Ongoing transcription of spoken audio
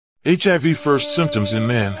HIV First Symptoms in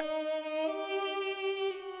men.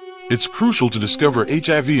 It's crucial to discover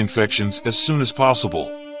HIV infections as soon as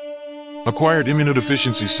possible. Acquired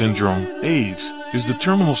immunodeficiency syndrome, AIDS, is the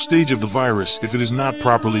terminal stage of the virus if it is not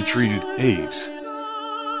properly treated, AIDS.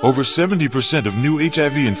 Over 70% of new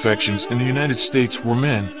HIV infections in the United States were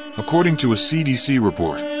men, according to a CDC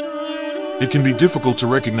report. It can be difficult to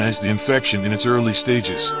recognize the infection in its early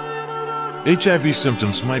stages. HIV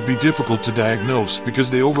symptoms might be difficult to diagnose because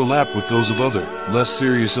they overlap with those of other, less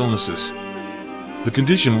serious illnesses. The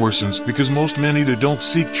condition worsens because most men either don't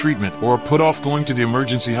seek treatment or are put off going to the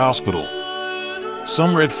emergency hospital.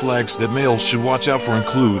 Some red flags that males should watch out for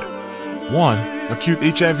include 1.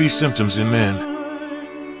 Acute HIV symptoms in men.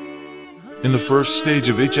 In the first stage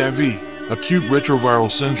of HIV, acute retroviral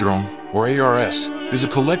syndrome, or ARS, is a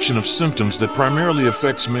collection of symptoms that primarily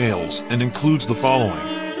affects males and includes the following: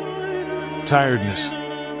 tiredness,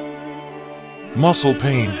 muscle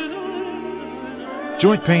pain,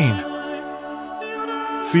 joint pain,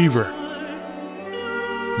 fever,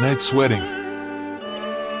 night sweating,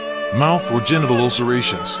 mouth or genital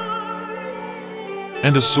ulcerations,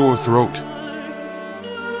 and a sore throat.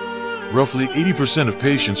 Roughly 80% of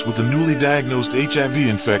patients with a newly diagnosed HIV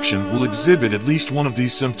infection will exhibit at least one of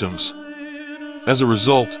these symptoms. As a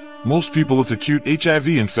result, most people with acute HIV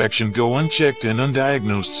infection go unchecked and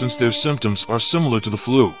undiagnosed since their symptoms are similar to the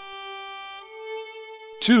flu.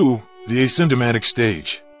 2. The asymptomatic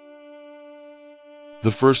stage.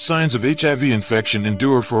 The first signs of HIV infection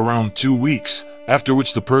endure for around 2 weeks, after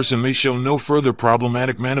which the person may show no further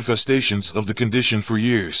problematic manifestations of the condition for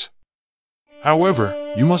years. However,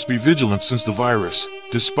 you must be vigilant since the virus,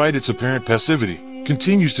 despite its apparent passivity,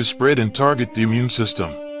 continues to spread and target the immune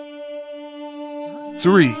system.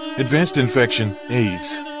 3. Advanced infection,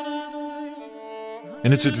 AIDS.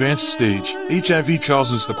 In its advanced stage, HIV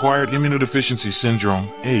causes acquired immunodeficiency syndrome,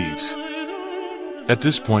 AIDS. At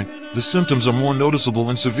this point, the symptoms are more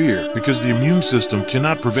noticeable and severe because the immune system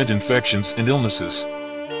cannot prevent infections and illnesses.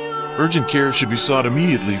 Urgent care should be sought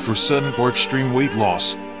immediately for sudden or extreme weight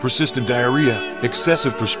loss, persistent diarrhea,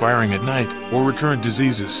 excessive perspiring at night, or recurrent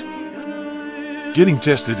diseases. Getting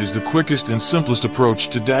tested is the quickest and simplest approach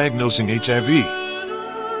to diagnosing HIV.